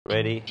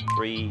Ready?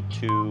 3,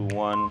 2,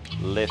 1,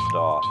 lift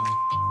off.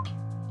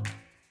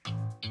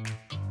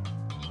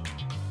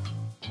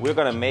 We're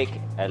gonna make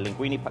a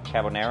linguine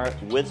carbonara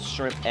with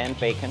shrimp and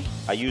bacon.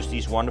 I use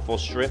these wonderful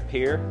shrimp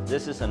here.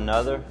 This is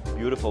another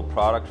beautiful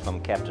product from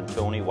Captain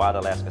Tony, Wild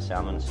Alaska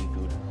Salmon and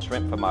Seafood.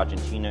 Shrimp from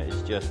Argentina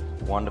is just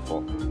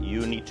wonderful.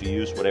 You need to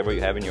use whatever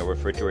you have in your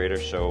refrigerator,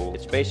 so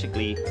it's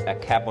basically a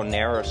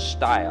carbonara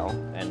style,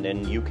 and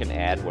then you can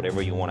add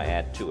whatever you want to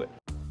add to it.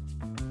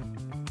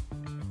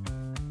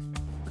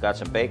 Got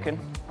some bacon.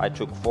 I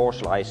took 4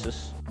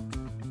 slices.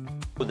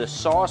 The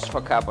sauce for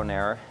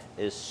carbonara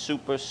is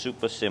super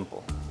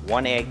simple.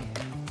 1 egg,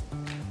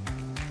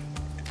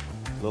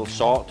 a little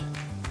salt,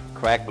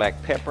 cracked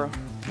black pepper,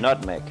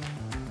 nutmeg.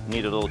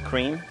 Need a little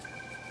cream.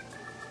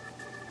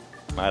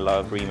 I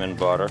love cream and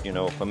butter. You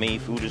know, for me,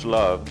 food is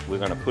love. We're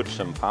gonna put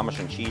some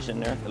Parmesan cheese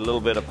in there, a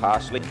little bit of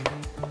parsley.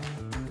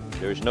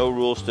 There's no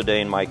rules today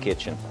in my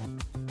kitchen.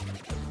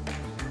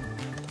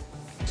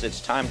 It's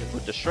time to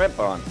put the shrimp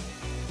on.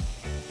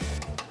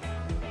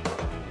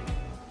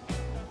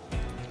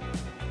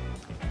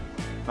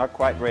 Not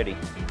quite ready.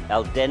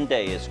 Al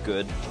dente is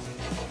good.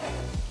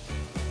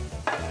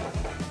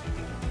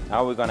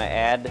 Now we're gonna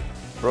add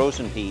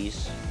frozen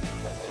peas.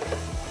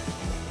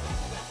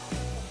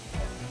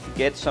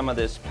 Get some of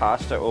this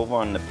pasta over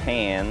on the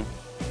pan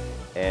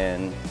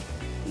and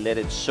let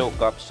it soak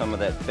up some of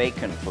that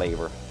bacon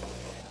flavor.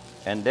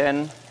 And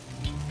then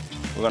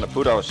we're gonna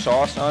put our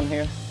sauce on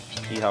here.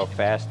 See how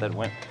fast that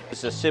went?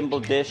 It's a simple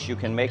dish you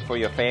can make for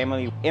your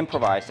family.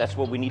 Improvise, that's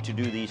what we need to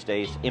do these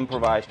days.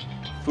 Improvise.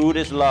 Food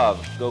is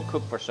love. Go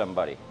cook for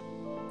somebody.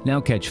 Now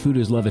catch Food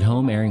is Love at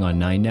Home, airing on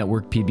 9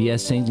 Network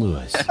PBS St.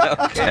 Louis.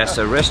 As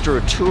a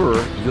restaurateur,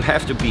 you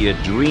have to be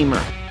a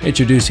dreamer.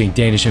 Introducing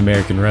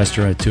Danish-American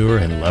restaurateur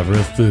and lover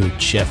of food,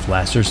 Chef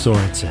Lasse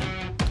Sorensen.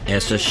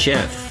 As a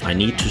chef, I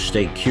need to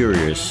stay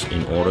curious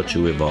in order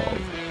to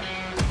evolve.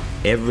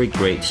 Every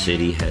great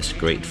city has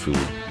great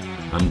food.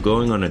 I'm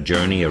going on a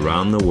journey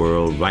around the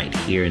world right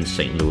here in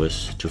St.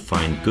 Louis to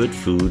find good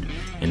food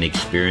and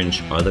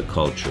experience other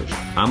cultures.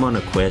 I'm on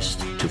a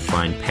quest to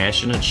find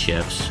passionate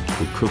chefs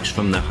who cooks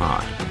from the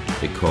heart,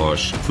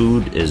 because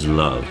food is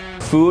love.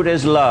 Food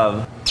is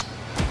love.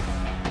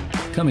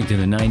 Coming to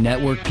the 9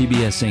 Network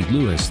PBS St.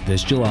 Louis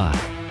this July.